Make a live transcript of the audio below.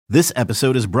This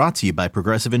episode is brought to you by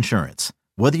Progressive Insurance.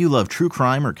 Whether you love true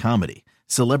crime or comedy,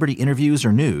 celebrity interviews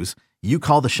or news, you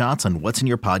call the shots on what's in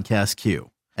your podcast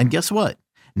queue. And guess what?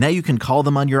 Now you can call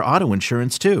them on your auto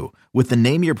insurance too with the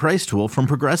Name Your Price tool from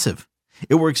Progressive.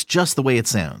 It works just the way it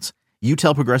sounds. You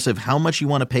tell Progressive how much you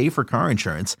want to pay for car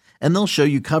insurance, and they'll show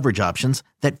you coverage options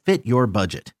that fit your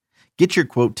budget. Get your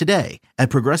quote today at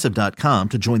Progressive.com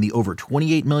to join the over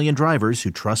 28 million drivers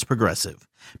who trust Progressive.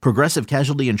 Progressive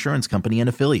Casualty Insurance Company and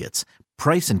Affiliates.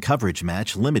 Price and coverage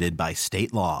match limited by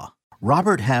state law.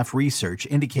 Robert Half research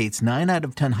indicates 9 out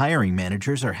of 10 hiring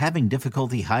managers are having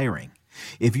difficulty hiring.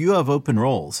 If you have open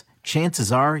roles,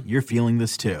 chances are you're feeling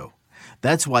this too.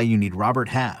 That's why you need Robert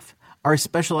Half. Our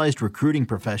specialized recruiting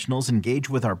professionals engage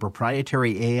with our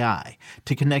proprietary AI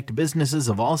to connect businesses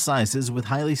of all sizes with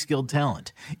highly skilled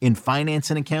talent in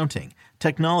finance and accounting,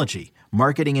 technology,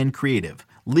 marketing and creative,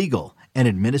 legal, and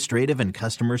administrative and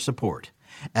customer support.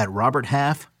 At Robert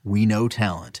Half, we know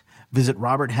talent. Visit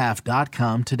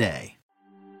roberthalf.com today.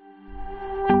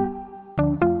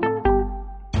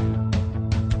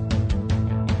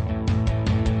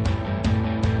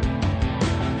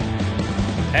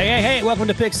 Hey, welcome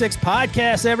to Pick Six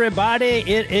Podcast, everybody.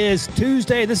 It is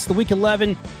Tuesday. This is the Week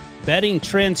 11 Betting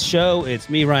Trends Show. It's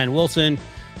me, Ryan Wilson,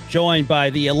 joined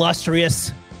by the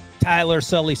illustrious Tyler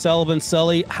Sully Sullivan.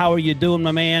 Sully, how are you doing,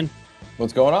 my man?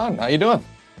 What's going on? How you doing?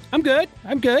 I'm good.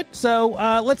 So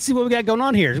let's see what we got going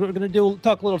on here. We're going to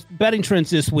talk a little betting trends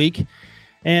this week.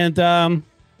 And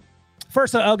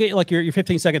first, I'll get like your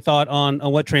 15-second thought on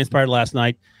what transpired last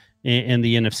night in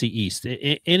the NFC East.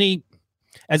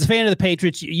 As a fan of the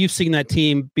Patriots, you've seen that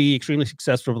team be extremely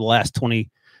successful over the last 20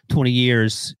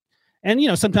 years.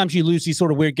 And, sometimes you lose these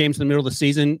sort of weird games in the middle of the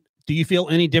season. Do you feel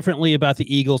any differently about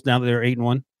the Eagles now that they're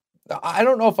 8-1? I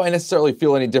don't know if I necessarily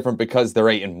feel any different because they're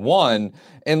 8-1.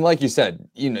 And like you said,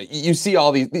 you see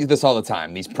all this all the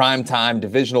time, these primetime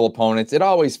divisional opponents. It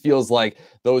always feels like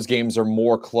those games are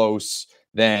more close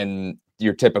than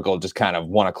your typical just kind of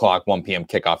 1 p.m.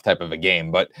 kickoff type of a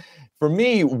game. But for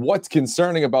me, what's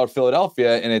concerning about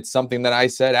Philadelphia, and it's something that I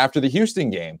said after the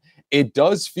Houston game, it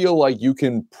does feel like you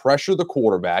can pressure the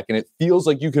quarterback and it feels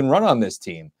like you can run on this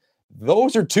team.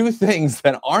 Those are two things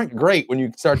that aren't great when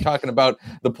you start talking about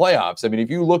the playoffs. I mean,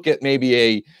 if you look at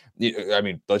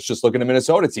let's just look at a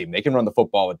Minnesota team. They can run the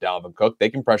football with Dalvin Cook. They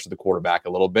can pressure the quarterback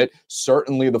a little bit.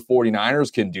 Certainly the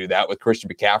 49ers can do that with Christian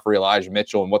McCaffrey, Elijah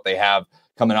Mitchell, and what they have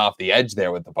coming off the edge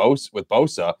there with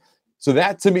Bosa. So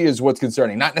that to me is what's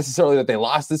concerning. Not necessarily that they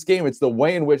lost this game. It's the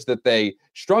way in which that they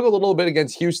struggled a little bit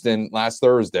against Houston last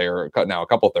Thursday, or now a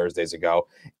couple Thursdays ago,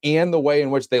 and the way in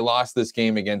which they lost this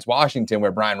game against Washington,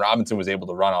 where Brian Robinson was able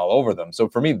to run all over them. So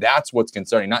for me, that's what's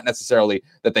concerning. Not necessarily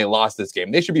that they lost this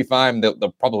game. They should be fine.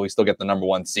 They'll probably still get the number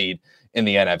 1 seed in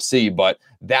the NFC. But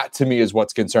that to me is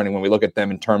what's concerning when we look at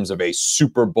them in terms of a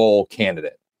Super Bowl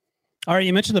candidate. All right,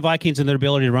 you mentioned the Vikings and their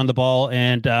ability to run the ball,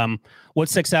 and what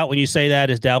sticks out when you say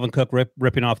that is Dalvin Cook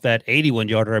ripping off that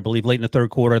 81-yarder, I believe, late in the third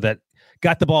quarter that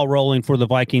got the ball rolling for the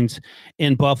Vikings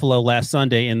in Buffalo last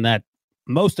Sunday in that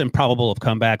most improbable of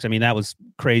comebacks. I mean, that was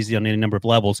crazy on any number of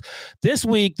levels. This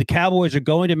week, the Cowboys are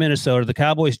going to Minnesota. The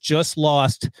Cowboys just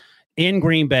lost in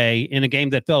Green Bay in a game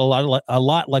that felt a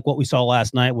lot like what we saw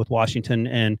last night with Washington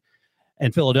and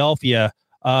Philadelphia.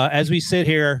 As we sit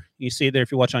here, you see there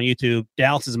if you watch on YouTube,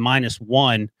 Dallas is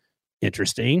 -1.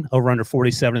 Interesting. Over under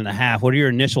 47.5. What are your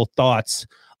initial thoughts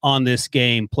on this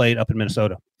game played up in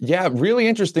Minnesota? Yeah, really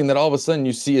interesting that all of a sudden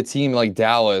you see a team like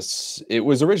Dallas. It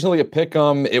was originally a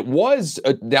pick'em.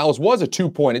 Dallas was a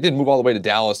 2-point. It didn't move all the way to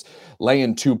Dallas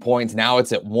laying 2 points. Now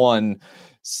it's at 1.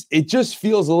 It just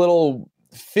feels a little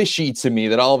fishy to me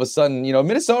that all of a sudden,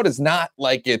 Minnesota is not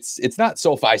like it's not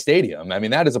SoFi Stadium. I mean,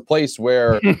 that is a place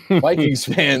where Vikings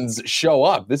fans show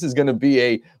up. This is going to be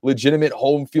a legitimate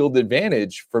home field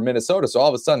advantage for Minnesota. So all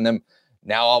of a sudden, them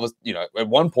now at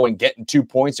one point getting 2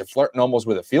 points, you're flirting almost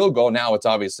with a field goal. Now it's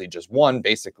obviously just 1.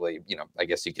 Basically, I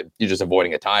guess you're just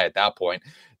avoiding a tie at that point.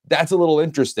 That's a little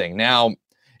interesting. Now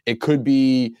it could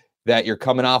be that you're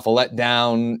coming off a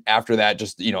letdown after that,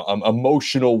 just,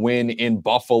 emotional win in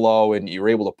Buffalo, and you're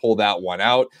able to pull that one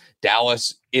out.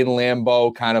 Dallas in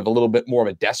Lambeau, kind of a little bit more of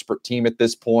a desperate team at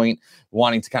this point,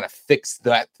 wanting to kind of fix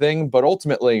that thing. But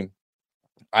ultimately,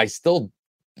 I still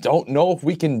don't know if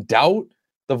we can doubt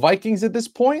the Vikings at this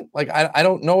point. Like, I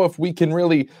don't know if we can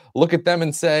really look at them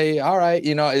and say, all right,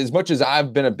 as much as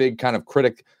I've been a big kind of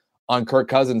critic on Kirk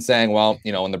Cousins saying, well,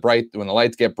 when the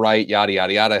lights get bright, yada,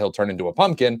 yada, yada, he'll turn into a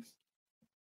pumpkin.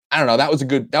 I don't know. That was a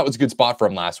good spot for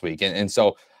him last week. And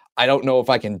so I don't know if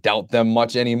I can doubt them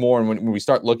much anymore. And when we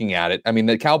start looking at it, I mean,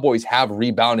 the Cowboys have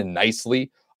rebounded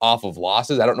nicely off of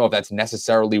losses. I don't know if that's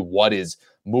necessarily what is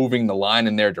moving the line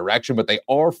in their direction, but they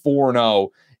are 4-0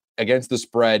 against the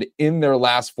spread in their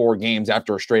last 4 games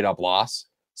after a straight up loss.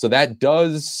 So that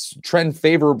does trend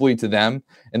favorably to them.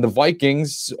 And the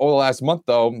Vikings, over the last month,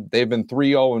 though, they've been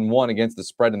 3-0-1 against the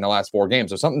spread in the last 4 games.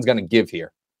 So something's going to give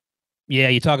here. Yeah,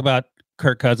 you talk about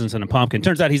Kirk Cousins and a pumpkin.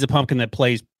 Turns out he's a pumpkin that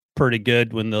plays pretty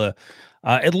good when the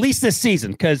at least this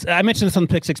season, because I mentioned this on the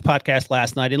Pick Six podcast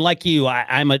last night. And like you,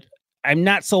 I'm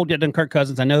not sold yet on Kirk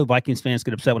Cousins. I know Vikings fans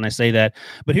get upset when I say that,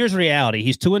 but here's the reality.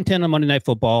 He's 2-10 on Monday Night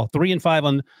Football, 3-5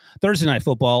 on Thursday Night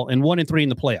Football, and 1-3 in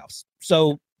the playoffs.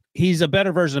 So he's a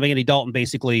better version of Andy Dalton,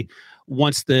 basically,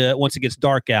 once it gets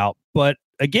dark out. But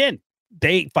again,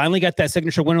 they finally got that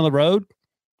signature win on the road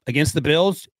against the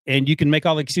Bills, and you can make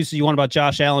all the excuses you want about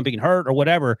Josh Allen being hurt or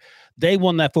whatever. They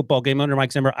won that football game under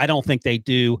Mike Zimmer. I don't think they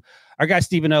do. Our guy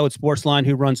Stephen O at Sportsline,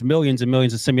 who runs millions and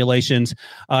millions of simulations,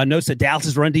 notes that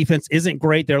Dallas's run defense isn't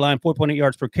great. They're allowing 4.8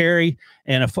 yards per carry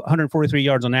and 143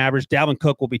 yards on average. Dalvin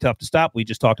Cook will be tough to stop. We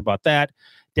just talked about that.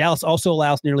 Dallas also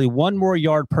allows nearly 1 more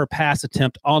yard per pass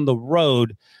attempt on the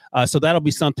road. So that'll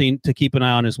be something to keep an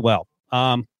eye on as well.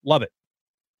 Love it.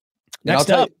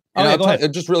 Next up. Go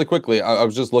ahead. Just really quickly, I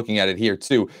was just looking at it here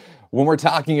too. When we're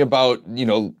talking about,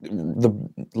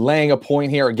 the laying a point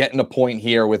here or getting a point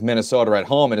here with Minnesota at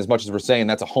home, and as much as we're saying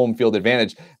that's a home field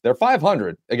advantage, they're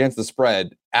 500 against the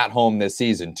spread at home this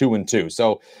season, 2-2.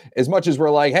 So as much as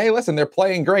we're like, hey, listen, they're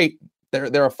playing great,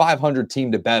 they're a 500 team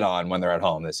to bet on when they're at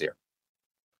home this year.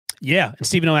 Yeah, and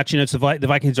Stephen O actually notes the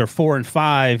Vikings are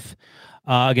 4-5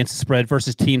 against the spread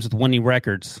versus teams with winning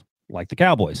records like the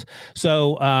Cowboys.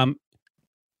 So,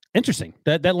 interesting.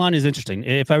 That line is interesting.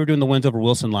 If I were doing the wins over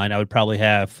Wilson line, I would probably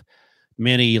have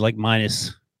many like maybe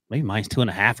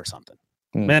 -2.5 or something.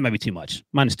 That might be too much.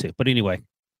 -2. But anyway,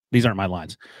 these aren't my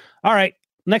lines. All right.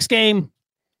 Next game.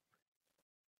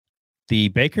 The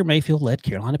Baker Mayfield-led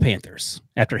Carolina Panthers,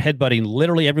 after headbutting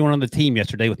literally everyone on the team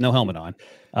yesterday with no helmet on,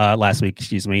 last week,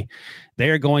 they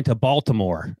are going to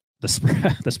Baltimore. The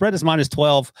spread is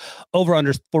 -12, over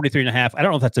under 43.5. I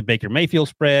don't know if that's a Baker Mayfield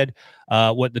spread,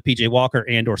 what the PJ Walker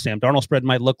and or Sam Darnold spread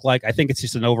might look like. I think it's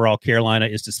just an overall Carolina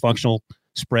is dysfunctional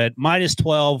spread.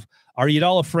 -12. Are you at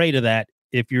all afraid of that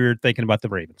if you're thinking about the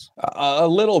Ravens? A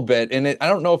little bit. And I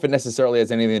don't know if it necessarily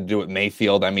has anything to do with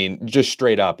Mayfield. I mean, just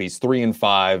straight up, he's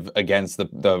 3-5 against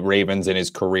the Ravens in his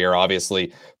career,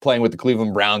 obviously playing with the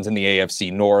Cleveland Browns in the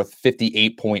AFC North,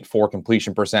 58.4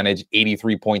 completion percentage,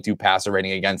 83.2 passer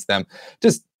rating against them.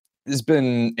 Just has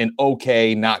been an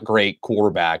okay, not great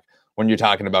quarterback when you're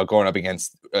talking about going up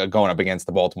against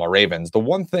the Baltimore Ravens. The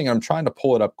one thing, I'm trying to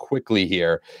pull it up quickly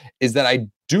here, is that I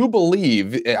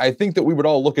think that we would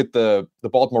all look at the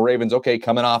Baltimore Ravens, okay,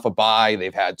 coming off a bye.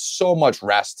 They've had so much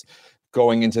rest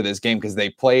going into this game because they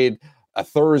played a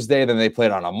Thursday, then they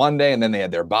played on a Monday, and then they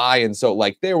had their bye. And so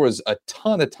there was a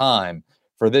ton of time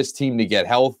for this team to get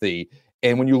healthy.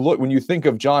 And when you think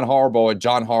of John Harbaugh, a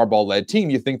John Harbaugh-led team,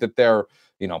 you think that they're,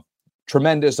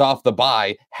 tremendous off the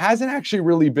bye. Hasn't actually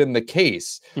really been the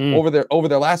case. Over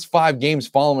their last 5 games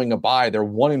following a bye, they're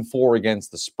 1-4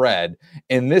 against the spread.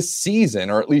 And this season,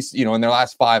 or at least, in their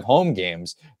last 5 home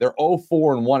games, they're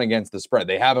 0-4-1 against the spread.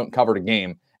 They haven't covered a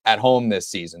game at home this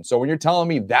season. So when you're telling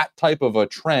me that type of a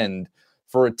trend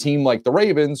for a team like the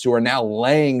Ravens, who are now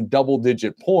laying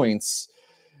double-digit points,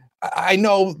 I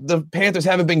know the Panthers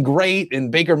haven't been great, and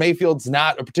Baker Mayfield's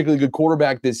not a particularly good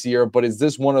quarterback this year, but is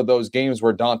this one of those games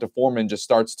where D'Onta Foreman just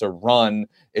starts to run?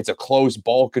 It's a close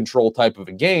ball control type of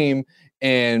a game,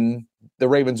 and the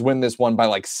Ravens win this one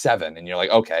by 7, and you're like,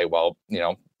 okay, well,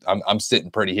 I'm sitting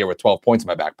pretty here with 12 points in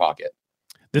my back pocket.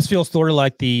 This feels sort of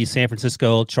like the San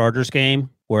Francisco Chargers game,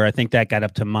 where I think that got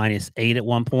up to -8 at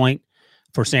one point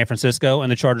for San Francisco,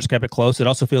 and the Chargers kept it close. It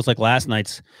also feels like last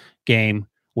night's game,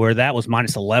 where that was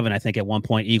 -11, I think, at one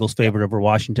point, Eagles favored over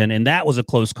Washington. And that was a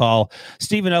close call.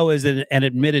 Stephen O is an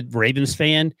admitted Ravens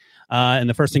fan. And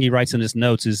the first thing he writes in his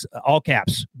notes is all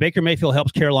caps: Baker Mayfield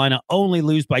helps Carolina only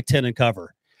lose by 10 and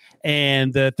cover.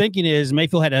 And the thinking is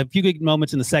Mayfield had a few good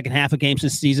moments in the second half of games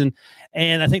this season.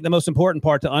 And I think the most important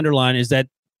part to underline is that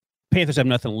Panthers have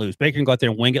nothing to lose. Baker can go out there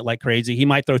and wing it like crazy. He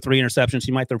might throw 3 interceptions.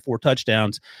 He might throw 4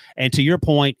 touchdowns. And to your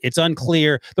point, it's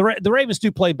unclear. The Ravens do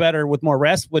play better with more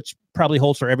rest, which probably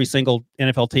holds for every single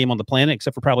NFL team on the planet,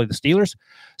 except for probably the Steelers.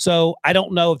 So I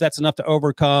don't know if that's enough to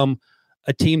overcome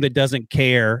a team that doesn't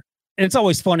care. And it's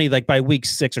always funny, by week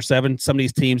 6 or 7, some of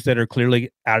these teams that are clearly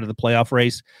out of the playoff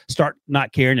race start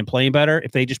not caring and playing better.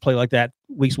 If they just play like that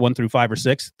weeks 1 through 5 or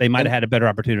 6, they might have had a better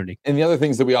opportunity. And the other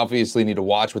things that we obviously need to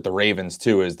watch with the Ravens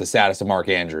too is the status of Mark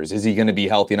Andrews. Is he going to be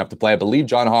healthy enough to play? I believe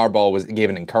John Harbaugh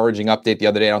gave an encouraging update the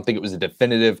other day. I don't think it was a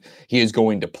definitive he is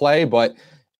going to play, but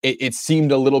it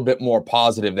seemed a little bit more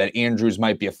positive that Andrews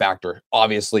might be a factor.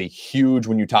 Obviously, huge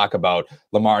when you talk about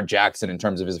Lamar Jackson in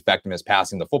terms of his effectiveness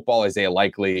passing the football. Isaiah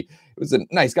Likely was a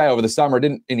nice guy over the summer,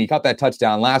 and he caught that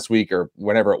touchdown last week or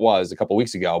whatever it was a couple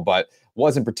weeks ago, but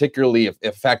wasn't particularly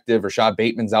effective. Rashad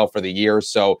Bateman's out for the year.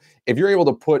 So if you're able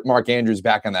to put Mark Andrews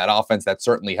back on that offense, that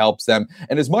certainly helps them.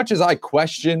 And as much as I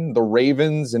question the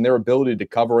Ravens and their ability to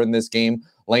cover in this game,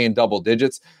 laying double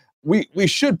digits, we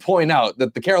should point out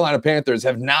that the Carolina Panthers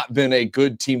have not been a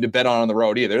good team to bet on the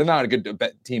road either. They're not a good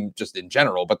bet team just in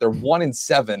general, but they're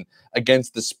 1-7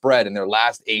 against the spread in their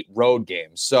last 8 road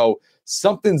games. So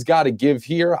something's got to give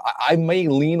here. I may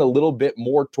lean a little bit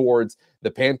more towards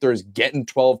the Panthers getting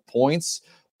 12 points,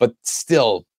 but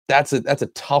still, that's a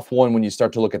tough one when you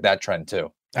start to look at that trend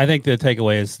too. I think the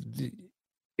takeaway is,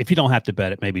 if you don't have to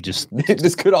bet it, maybe just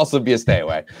this could also be a stay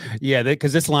away. Yeah,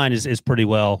 because this line is pretty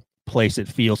well placed. It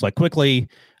feels like. Quickly,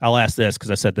 I'll ask this because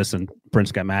I said this and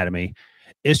Prince got mad at me.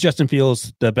 Is Justin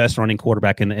Fields the best running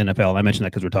quarterback in the NFL? And I mentioned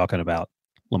that because we're talking about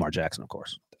Lamar Jackson, of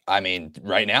course. I mean,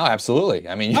 right now, absolutely.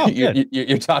 I mean,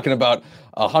 you're talking about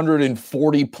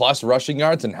 140 plus rushing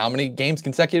yards and how many games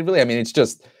consecutively? I mean, it's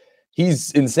just,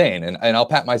 he's insane. And I'll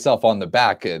pat myself on the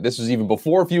back. This was even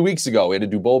before a few weeks ago. We had to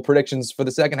do bold predictions for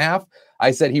the second half.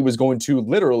 I said he was going to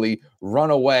literally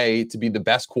run away to be the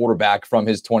best quarterback from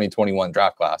his 2021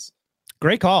 draft class.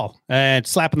 Great call. And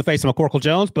slap in the face of McCorkle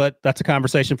Jones, but that's a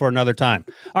conversation for another time.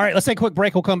 All right, let's take a quick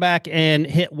break. We'll come back and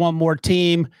hit one more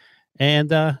team and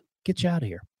get you out of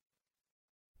here.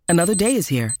 Another day is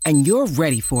here, and you're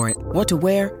ready for it. What to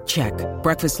wear? Check.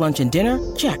 Breakfast, lunch, and dinner?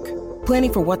 Check.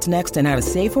 Planning for what's next and how to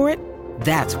save for it?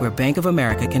 That's where Bank of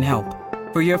America can help.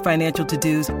 For your financial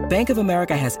to-dos, Bank of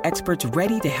America has experts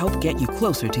ready to help get you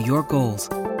closer to your goals.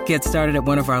 Get started at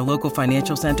one of our local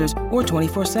financial centers or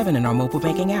 24/7 in our mobile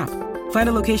banking app. Find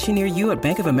a location near you at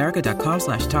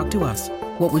bankofamerica.com/talktous.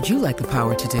 What would you like the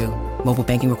power to do? Mobile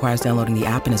banking requires downloading the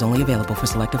app and is only available for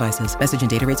select devices. Message and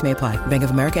data rates may apply. Bank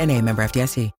of America N.A., member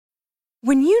FDIC.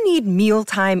 When you need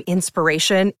mealtime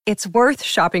inspiration, it's worth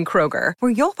shopping Kroger,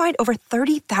 where you'll find over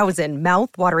 30,000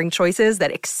 mouth-watering choices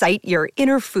that excite your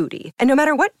inner foodie. And no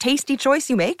matter what tasty choice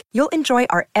you make, you'll enjoy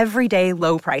our everyday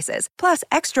low prices, plus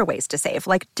extra ways to save,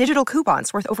 like digital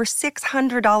coupons worth over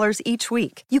 $600 each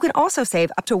week. You can also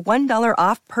save up to $1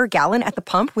 off per gallon at the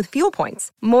pump with fuel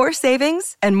points. More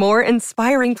savings and more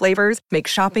inspiring flavors make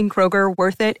shopping Kroger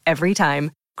worth it every time.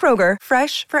 Kroger,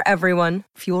 fresh for everyone.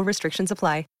 Fuel restrictions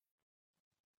apply.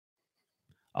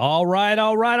 All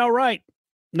right.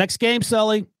 Next game,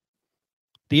 Sully.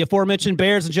 The aforementioned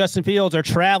Bears and Justin Fields are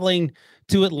traveling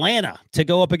to Atlanta to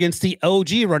go up against the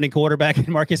OG running quarterback,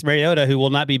 Marcus Mariota, who will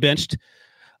not be benched,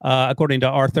 according to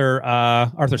Arthur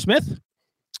Smith,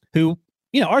 who,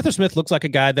 Arthur Smith looks like a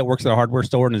guy that works at a hardware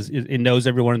store and knows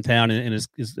everyone in town and is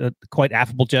a quite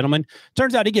affable gentleman.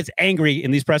 Turns out he gets angry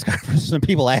in these press conferences when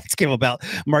people ask him about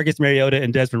Marcus Mariota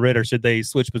and Desmond Ridder, should they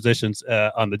switch positions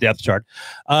on the depth chart.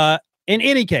 In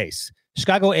any case,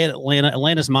 Chicago at Atlanta.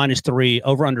 Atlanta's -3,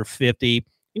 over under 50.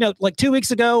 Like 2 weeks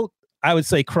ago, I would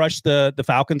say crush the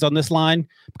Falcons on this line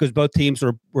because both teams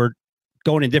were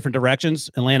going in different directions.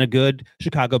 Atlanta good,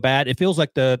 Chicago bad. It feels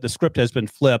like the script has been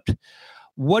flipped.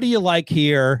 What do you like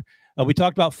here? We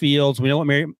talked about Fields. We know what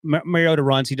Mariota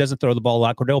runs. He doesn't throw the ball a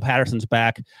lot. Cordell Patterson's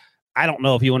back. I don't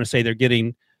know if you want to say they're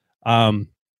getting Kyle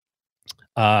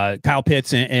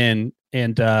Pitts and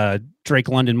Drake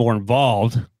London more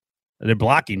involved. They're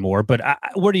blocking more, but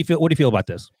what do you feel about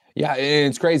this? Yeah, and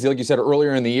it's crazy. Like you said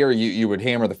earlier in the year, you would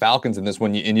hammer the Falcons in this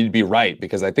one, and you'd be right,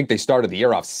 because I think they started the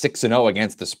year off 6-0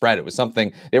 against the spread. It was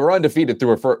something, they were undefeated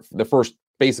through the first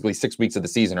basically 6 weeks of the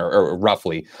season, or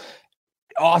roughly.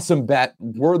 Awesome bet.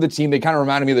 We're the team. They kind of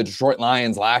reminded me of the Detroit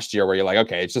Lions last year, where you're like,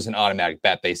 okay, it's just an automatic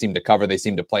bet. They seem to cover. They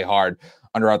seem to play hard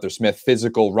under Arthur Smith,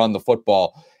 physical, run the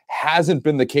football. Hasn't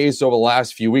been the case over the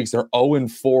last few weeks. They're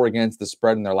 0-4 against the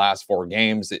spread in their last 4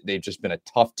 games. They've just been a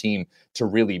tough team to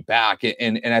really back.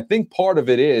 And I think part of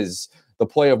it is the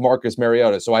play of Marcus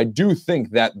Mariota. So I do think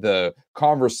that the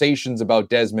conversations about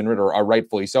Desmond Ridder are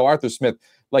rightfully so. Arthur Smith,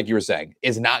 like you were saying,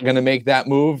 is not going to make that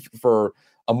move for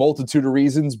a multitude of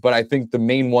reasons. But I think the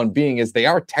main one being is they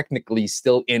are technically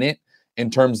still in it in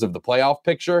terms of the playoff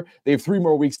picture. They have 3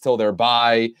 more weeks till their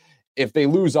bye. If they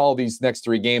lose all these next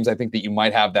 3 games, I think that you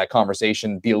might have that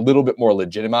conversation be a little bit more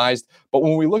legitimized. But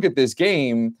when we look at this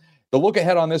game, the look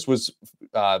ahead on this was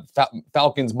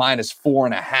Falcons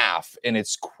 -4.5, and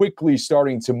it's quickly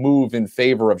starting to move in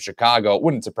favor of Chicago. It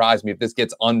wouldn't surprise me if this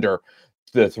gets under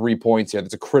the 3 points here.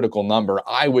 That's a critical number.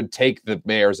 I would take the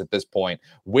Bears at this point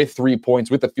with 3 points,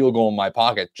 with a field goal in my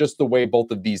pocket, just the way both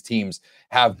of these teams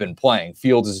have been playing.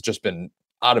 Fields has just been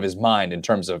out of his mind in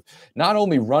terms of not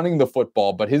only running the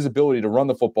football, but his ability to run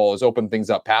the football has opened things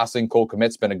up passing. Cole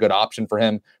Kmet's been a good option for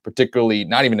him, particularly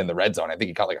not even in the red zone. I think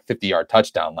he caught like a 50-yard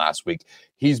touchdown last week.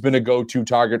 He's been a go-to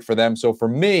target for them. So for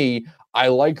me, I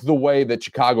like the way that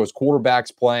Chicago's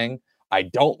quarterback's playing. I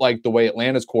don't like the way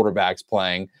Atlanta's quarterback's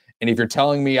playing. And if you're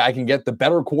telling me I can get the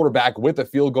better quarterback with a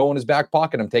field goal in his back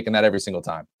pocket, I'm taking that every single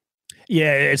time.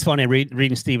 Yeah, it's funny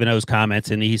reading Stephen O's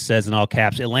comments, and he says in all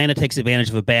caps, Atlanta takes advantage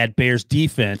of a bad Bears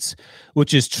defense,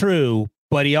 which is true,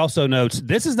 but he also notes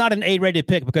this is not an A-rated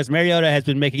pick because Mariota has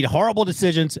been making horrible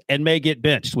decisions and may get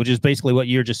benched, which is basically what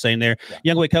you're just saying there.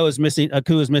 Yeah. Younghoe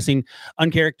Koo is missing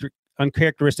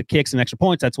uncharacteristic kicks and extra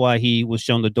points. That's why he was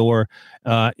shown the door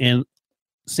in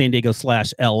San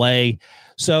Diego/LA.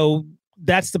 So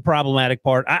that's the problematic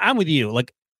part. I'm with you.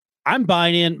 Like, I'm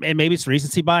buying in, and maybe it's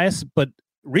recency bias, but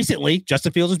recently,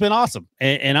 Justin Fields has been awesome,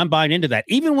 and I'm buying into that.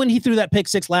 Even when he threw that pick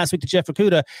six last week to Jeff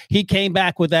Okudah, he came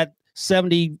back with that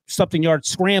 70-something yard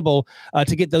scramble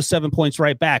to get those 7 points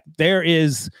right back. There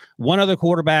is one other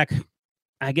quarterback,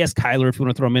 I guess Kyler, if you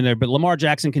want to throw him in there, but Lamar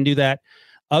Jackson can do that.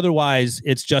 Otherwise,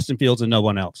 it's Justin Fields and no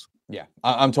one else. Yeah,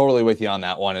 I'm totally with you on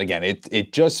that one. And again,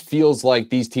 it just feels like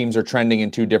these teams are trending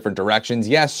in two different directions.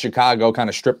 Yes, Chicago kind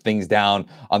of stripped things down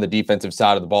on the defensive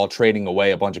side of the ball, trading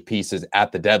away a bunch of pieces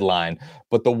at the deadline.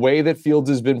 But the way that Fields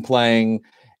has been playing,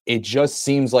 it just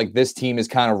seems like this team is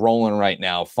kind of rolling right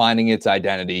now, finding its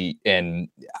identity. And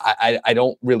I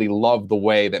don't really love the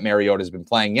way that Mariota has been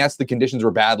playing. Yes, the conditions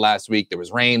were bad last week. There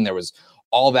was rain. There was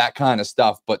all that kind of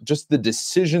stuff. But just the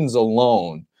decisions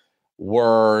alone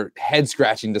were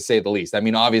head-scratching, to say the least. I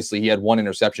mean, obviously, he had one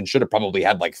interception, should have probably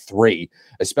had like three,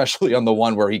 especially on the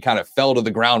one where he kind of fell to the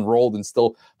ground, rolled, and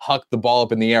still hucked the ball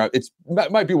up in the air. It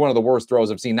might be one of the worst throws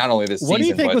I've seen, not only this season. What do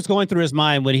you think was going through his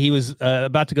mind when he was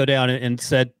about to go down and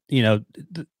said, I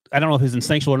don't know if he's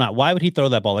instinctual or not. Why would he throw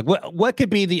that ball? Like, what could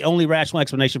be the only rational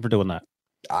explanation for doing that?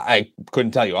 I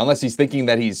couldn't tell you, unless he's thinking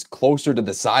that he's closer to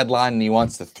the sideline and he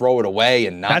wants to throw it away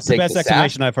and not take the sack. That's the best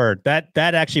explanation I've heard. That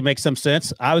actually makes some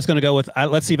sense. I was going to go with,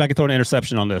 let's see if I can throw an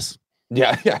interception on this.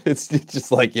 Yeah. It's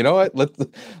just like, you know what?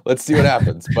 Let's see what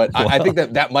happens. But I think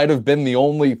that might have been the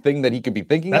only thing that he could be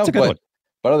thinking That's of. A good one.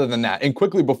 But other than that, and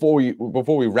quickly before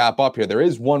we wrap up here, there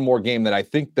is one more game that I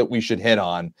think that we should hit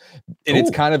on. And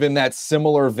It's kind of in that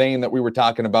similar vein that we were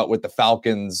talking about with the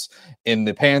Falcons and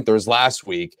the Panthers last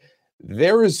week.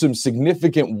 There is some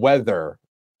significant weather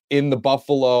in the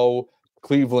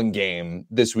Buffalo-Cleveland game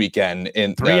this weekend.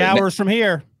 In 3 hours from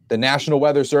here. The National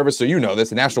Weather Service, so you know this,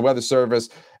 the National Weather Service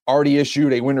already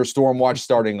issued a winter storm watch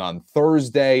starting on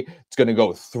Thursday. It's going to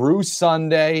go through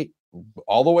Sunday,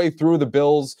 all the way through the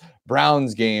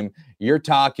Bills-Browns game. You're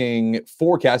talking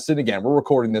forecasted. Again, we're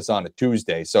recording this on a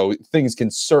Tuesday, so things can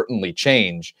certainly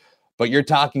change. But you're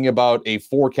talking about a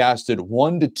forecasted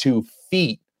 1 to 2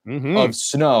 feet of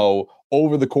snow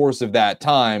over the course of that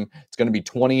time. It's going to be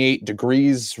 28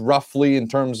 degrees roughly in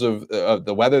terms of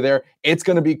the weather there. It's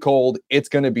going to be cold. It's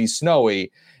going to be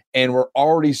snowy. And we're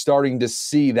already starting to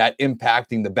see that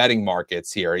impacting the betting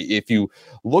markets here. If you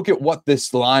look at what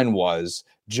this line was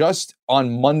just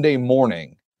on Monday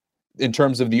morning in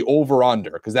terms of the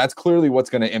over-under, because that's clearly what's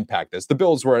going to impact this. The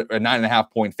Bills were a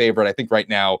 9.5-point favorite. I think right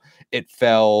now it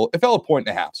fell a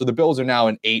 1.5. So the Bills are now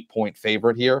an 8-point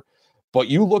favorite here. But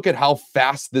you look at how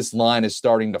fast this line is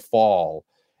starting to fall.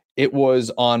 It was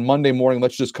on Monday morning,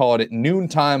 let's just call it at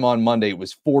noontime on Monday, it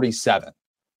was 47,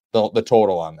 the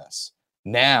total on this.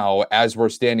 Now, as we're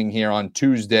standing here on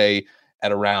Tuesday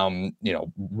at around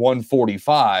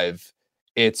 1:45,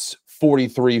 it's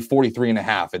 43 and a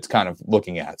half it's kind of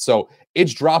looking at. So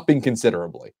it's dropping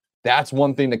considerably. That's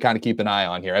one thing to kind of keep an eye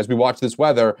on here. As we watch this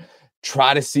weather,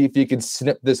 try to see if you can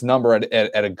snip this number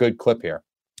at a good clip here.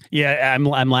 Yeah,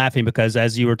 I'm laughing because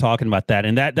as you were talking about that,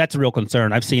 and that's a real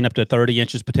concern. I've seen up to 30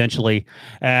 inches potentially.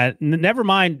 Never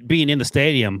mind being in the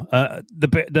stadium.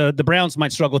 The Browns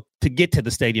might struggle to get to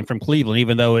the stadium from Cleveland,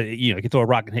 even though you can throw a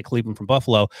rock and hit Cleveland from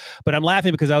Buffalo. But I'm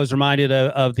laughing because I was reminded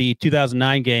of the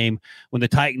 2009 game when the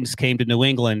Titans came to New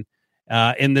England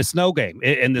in the snow game,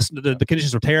 and the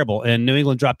conditions were terrible, and New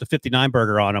England dropped a 59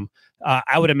 burger on them.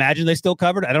 I would imagine they still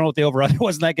covered. I don't know what the over-under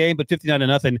was in that game, but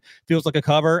 59-0 feels like a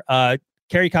cover.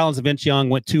 Kerry Collins and Vince Young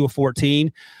went 2 of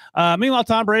 14. Meanwhile,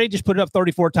 Tom Brady just put it up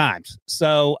 34 times.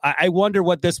 So I wonder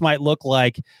what this might look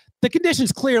like. The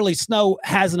conditions, clearly, snow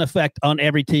has an effect on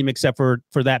every team except for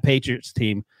that Patriots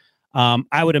team.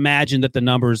 I would imagine that the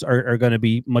numbers are going to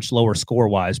be much lower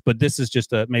score-wise, but this is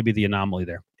just maybe the anomaly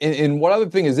there. And what other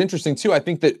thing is interesting, too, I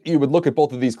think that you would look at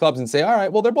both of these clubs and say, all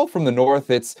right, well, they're both from the north.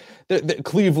 It's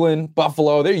Cleveland,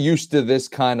 Buffalo. They're used to this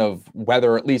kind of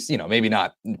weather, at least, maybe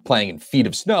not playing in feet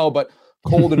of snow, but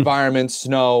cold environments,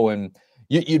 snow, and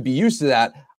you'd be used to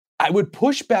that. I would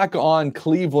push back on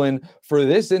Cleveland for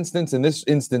this instance and this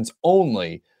instance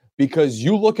only, because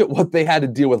you look at what they had to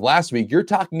deal with last week. You're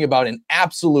talking about an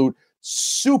absolute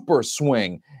super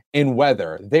swing in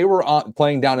weather. They were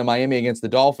playing down in Miami against the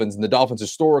Dolphins, and the Dolphins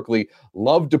historically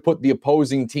love to put the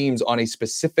opposing teams on a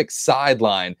specific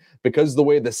sideline because the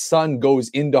way the sun goes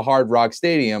into Hard Rock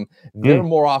Stadium, they're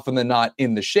more often than not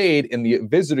in the shade, and the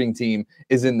visiting team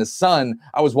is in the sun.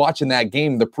 I was watching that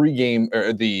game. The pregame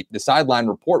or the sideline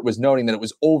report was noting that it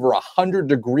was over 100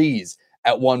 degrees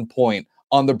at one point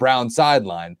on the Browns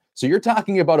sideline. So you're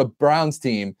talking about a Browns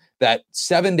team that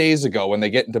 7 days ago, when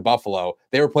they get into Buffalo,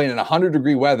 they were playing in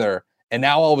 100-degree weather, and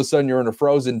now all of a sudden you're in a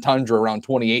frozen tundra around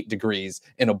 28 degrees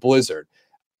in a blizzard.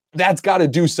 That's got to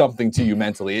do something to you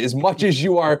mentally. As much as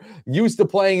you are used to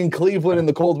playing in Cleveland in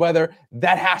the cold weather,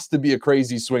 that has to be a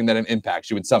crazy swing that impacts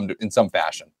you in some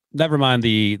fashion. Never mind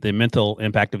the mental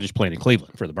impact of just playing in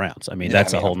Cleveland for the Browns. I mean,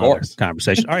 that's a whole nother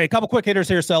conversation. All right, a couple quick hitters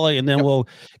here, Sully, and then we'll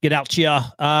get out to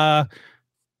you.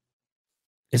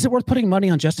 Is it worth putting money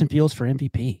on Justin Fields for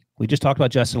MVP? We just talked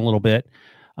about Justin a little bit.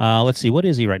 Let's see. What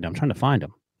is he right now? I'm trying to find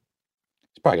him.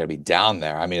 He's probably going to be down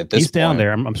there. I mean, at this point. He's down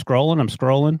there. I'm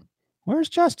scrolling. Where's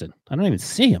Justin? I don't even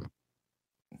see him.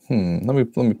 Let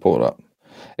me pull it up.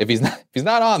 If he's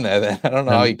not on there, then I don't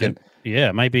know how you can. Yeah,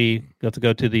 it might be. You have to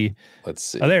go to the. Let's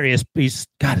see. Oh, there he is.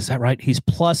 God, is that right? He's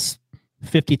plus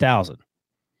 50,000.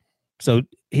 So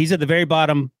he's at the very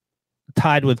bottom,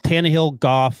 tied with Tannehill,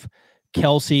 Goff,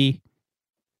 Kelsey,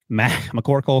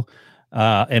 McCorkle,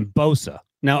 and Bosa.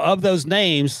 Now, of those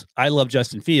names, I love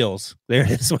Justin Fields. There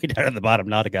it is, way down at the bottom.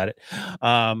 Nada got it.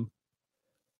 I'm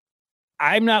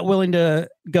not willing to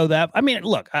go that. I mean,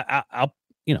 look, I'll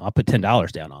put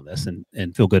 $10 down on this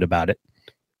and feel good about it.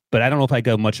 But I don't know if I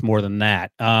go much more than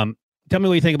that. Tell me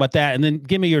what you think about that, and then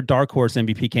give me your dark horse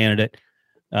MVP candidate.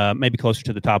 Maybe closer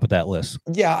to the top of that list.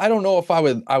 Yeah, I don't know if I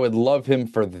would love him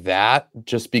for that,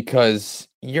 just because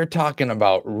you're talking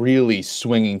about really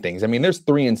swinging things. I mean, there's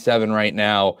 3-7 right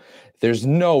now. There's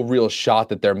no real shot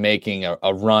that they're making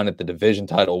a run at the division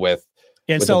title with.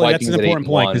 And so that's an important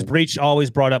point, because Breach always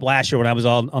brought up last year when I was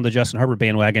on the Justin Herbert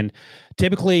bandwagon.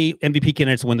 Typically, MVP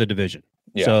candidates win the division.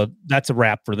 Yeah. So that's a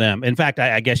wrap for them. In fact,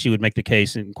 I guess you would make the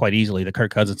case, and quite easily, that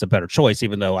Kirk Cousins is a better choice,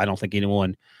 even though I don't think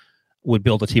anyone would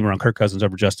build a team around Kirk Cousins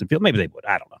over Justin Fields. Maybe they would.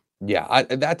 I don't know. Yeah,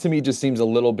 that to me just seems a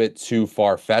little bit too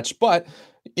far-fetched, but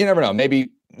you never know. Maybe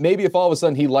if all of a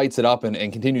sudden he lights it up and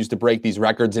continues to break these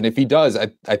records, and if he does,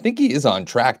 I think he is on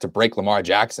track to break Lamar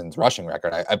Jackson's rushing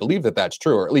record. I believe that's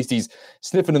true, or at least he's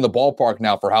sniffing in the ballpark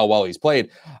now for how well he's played.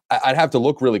 I'd have to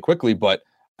look really quickly, but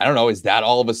I don't know. Is that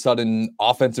all of a sudden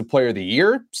offensive player of the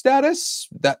year status?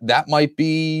 That might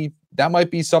be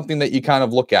something that you kind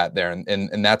of look at there,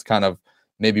 and that's kind of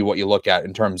maybe what you look at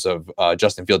in terms of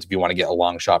Justin Fields if you want to get a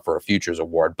long shot for a futures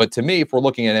award. But to me, if we're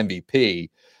looking at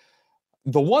MVP,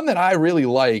 the one that I really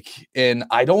like, and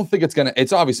I don't think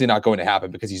it's obviously not going to happen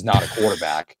because he's not a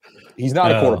quarterback. He's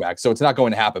not a quarterback, so it's not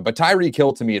going to happen. But Tyreek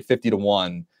Hill to me at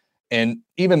 50-1, and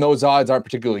even those odds aren't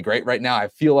particularly great right now. I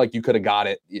feel like you could have got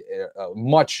it you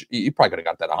probably could have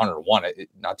got that 101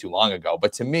 not too long ago.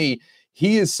 But to me,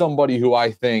 he is somebody who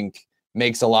I think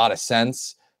makes a lot of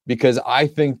sense, because I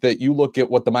think that you look at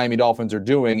what the Miami Dolphins are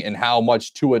doing and how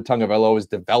much Tua Tagovailoa has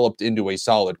developed into a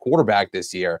solid quarterback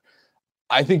this year.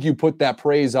 I think you put that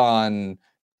praise on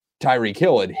Tyreek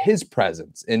Hill and his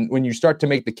presence. And when you start to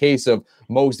make the case of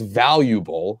most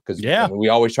valuable, because we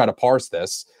always try to parse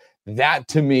this, that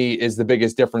to me is the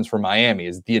biggest difference for Miami,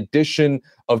 is the addition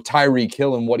of Tyreek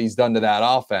Hill and what he's done to that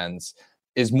offense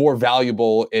is more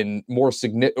valuable and more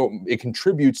significant. It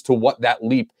contributes to what that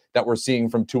leap that we're seeing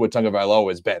from Tua Tagovailoa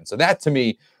has been. So that to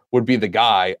me would be the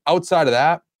guy. Outside of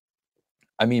that,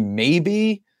 I mean,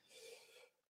 maybe.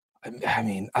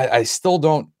 I still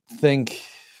don't think.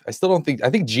 I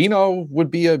think Geno would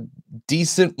be a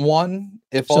decent one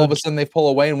if all of a sudden they pull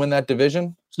away and win that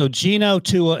division. So Geno,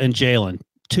 Tua, and Jalen.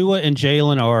 Tua and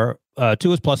Jalen are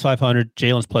Tua's plus 500,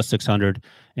 Jalen's plus 600,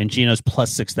 and Geno's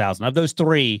plus 6,000. Of those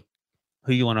three,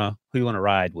 who you wanna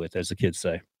ride with, as the kids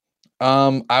say?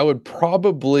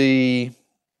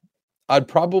 I'd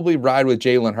probably ride with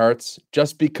Jalen Hurts,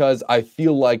 just because I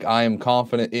feel like I am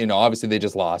confident. Obviously they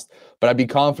just lost, but I'd be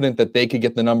confident that they could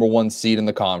get the number 1 seed in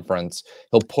the conference.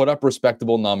 He'll put up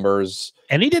respectable numbers.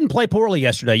 And he didn't play poorly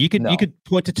yesterday. You could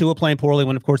point to Tua playing poorly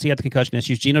when, of course, he had the concussion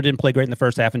issues. Geno didn't play great in the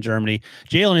first half in Germany.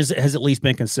 Jalen has at least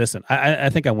been consistent. I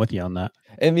think I'm with you on that.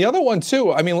 And the other one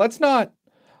too, I mean, let's not,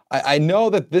 I know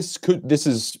that this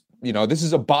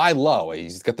is a buy low.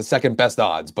 He's got the second best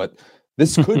odds, but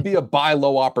this could be a buy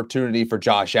low opportunity for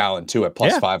Josh Allen too at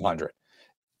plus 500.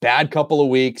 bad couple of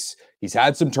weeks. He's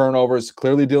had some turnovers,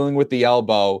 clearly dealing with the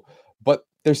elbow, but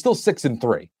they're still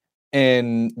 6-3.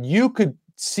 And you could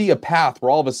see a path where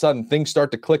all of a sudden things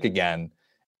start to click again.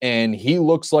 And he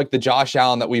looks like the Josh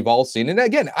Allen that we've all seen. And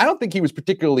again, I don't think he was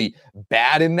particularly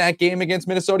bad in that game against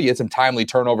Minnesota. He had some timely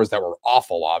turnovers that were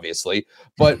awful, obviously.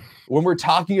 But when we're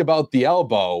talking about the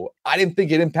elbow, I didn't think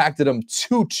it impacted him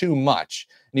too much.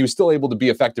 And he was still able to be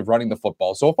effective running the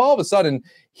football. So if all of a sudden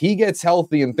he gets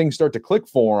healthy and things start to click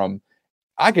for him,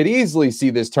 I could easily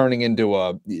see this turning into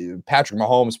a Patrick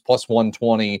Mahomes plus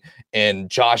 120 and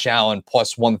Josh Allen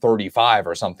plus 135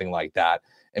 or something like that.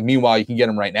 And meanwhile, you can get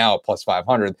him right now at plus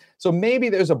 500. So maybe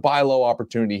there's a buy low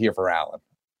opportunity here for Allen.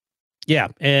 Yeah.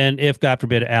 And if, God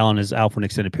forbid, Allen is out for an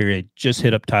extended period, just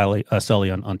hit up Sully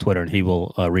on Twitter and he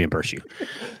will reimburse you.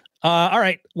 All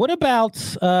right. What about,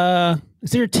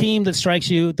 is there a team that strikes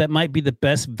you that might be the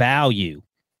best value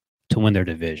to win their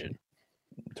division?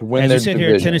 To win As their you sit division.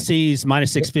 here, Tennessee's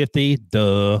minus 650.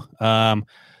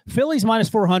 Philly's minus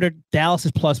 400. Dallas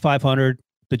is plus 500.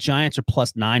 The Giants are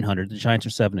plus 900. The Giants are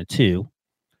 7-2.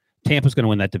 Tampa's going to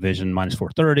win that division, minus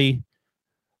 430.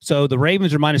 So the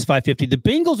Ravens are minus 550. The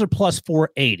Bengals are plus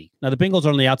 480. Now, the Bengals are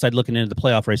on the outside looking into the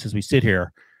playoff race as we sit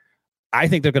here. I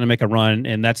think they're going to make a run,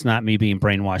 and that's not me being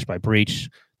brainwashed by Breach.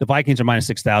 The Vikings are minus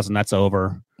 6,000. That's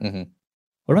over. Mm-hmm.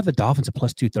 What about the Dolphins at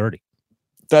plus 230?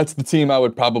 That's the team I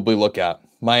would probably look at.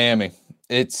 Miami.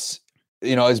 It's,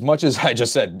 as much as I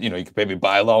just said, you could maybe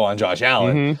buy low on Josh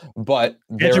Allen, but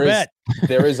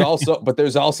there's also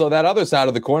that other side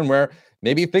of the coin where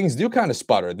maybe things do kind of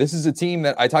sputter. This is a team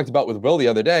that I talked about with Will the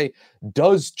other day,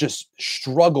 does just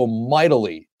struggle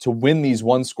mightily to win these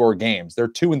one-score games. They're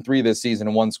 2-3 this season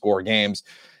in one-score games.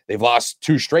 They've lost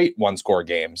 2 straight one-score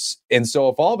games. And so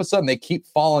if all of a sudden they keep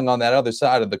falling on that other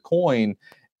side of the coin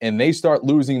and they start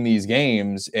losing these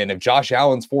games, and if Josh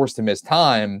Allen's forced to miss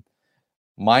time,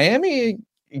 Miami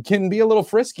can be a little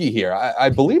frisky here. I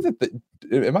believe that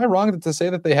am I wrong to say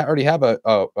that they already have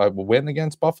a win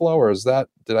against Buffalo, or is that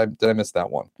did I miss that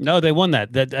one? No, they won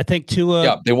that. I think Tua.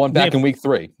 Yeah, they won back in week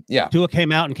 3. Yeah, Tua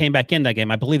came out and came back in that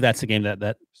game. I believe that's the game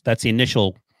that's the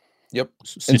initial. Yep.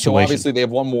 Situation. And so obviously they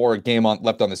have one more game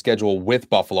left on the schedule with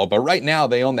Buffalo, but right now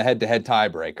they own the head-to-head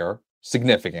tiebreaker,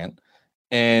 significant.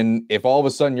 And if all of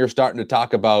a sudden you're starting to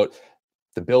talk about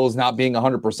the Bills not being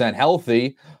 100%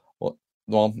 healthy,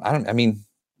 well,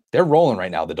 they're rolling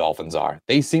right now. The Dolphins are.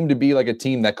 They seem to be like a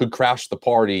team that could crash the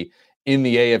party in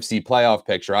the AFC playoff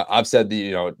picture. I've said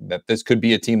that this could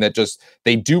be a team that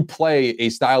they do play a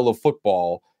style of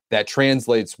football that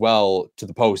translates well to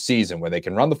the postseason, where they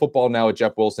can run the football now with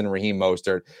Jeff Wilson and Raheem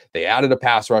Mostert. They added a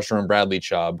pass rusher in Bradley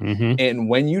Chubb. Mm-hmm. And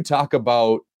when you talk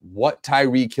about what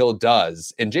Tyreek Hill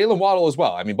does, and Jalen Waddle as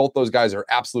well, both those guys are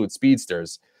absolute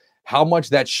speedsters, how much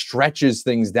that stretches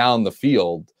things down the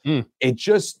field, it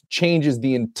just changes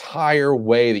the entire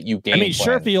way that you game plan.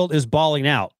 Sherfield is balling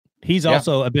out. He's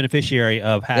also a beneficiary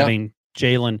of having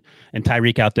Jalen and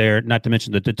Tyreek out there, not to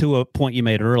mention the Tua point you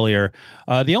made earlier.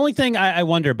 The only thing I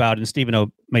wonder about, and Stephen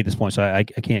O made this point, so I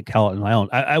can't call it on my own.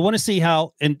 I want to see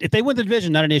how, and if they win the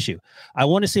division, not an issue. I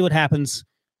want to see what happens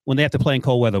when they have to play in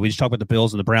cold weather. We just talked about the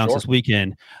Bills and the Browns this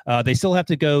weekend. They still have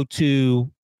to go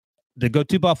to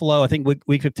Buffalo, I think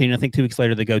week 15. I think 2 weeks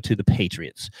later they go to the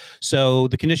Patriots. So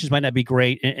the conditions might not be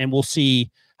great, and we'll see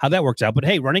how that works out. But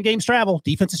hey, running games travel,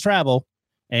 defenses travel,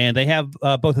 and they have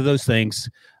both of those things.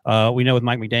 We know with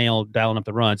Mike McDaniel dialing up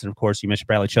the runs, and of course you mentioned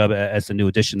Bradley Chubb as the new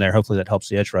addition there. Hopefully that helps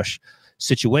the edge rush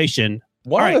situation.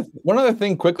 One other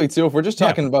thing quickly too, if we're just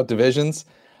talking about divisions,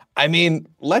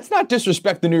 let's not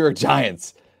disrespect the New York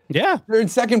Giants. Yeah, they're in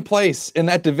second place in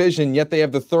that division, yet they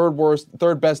have the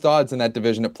third best odds in that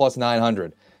division at plus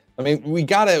 900. We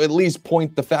got to at least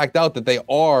point the fact out that they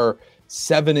are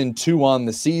 7-2 on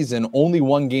the season, only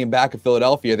 1 game back of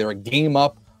Philadelphia. They're a game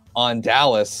up on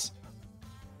Dallas.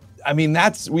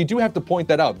 We do have to point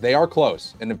that out. They are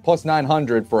close, and at plus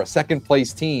 900 for a second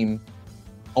place team,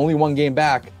 only 1 game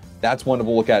back. That's one to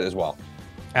look at as well.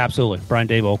 Absolutely, Brian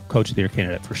Daboll, coach of the year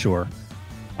candidate for sure.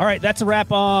 All right, that's a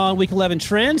wrap on Week 11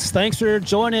 Trends. Thanks for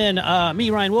joining me,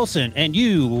 Ryan Wilson, and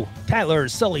you, Tyler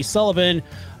Sully Sullivan.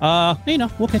 We'll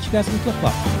catch you guys in the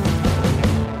flip-flop.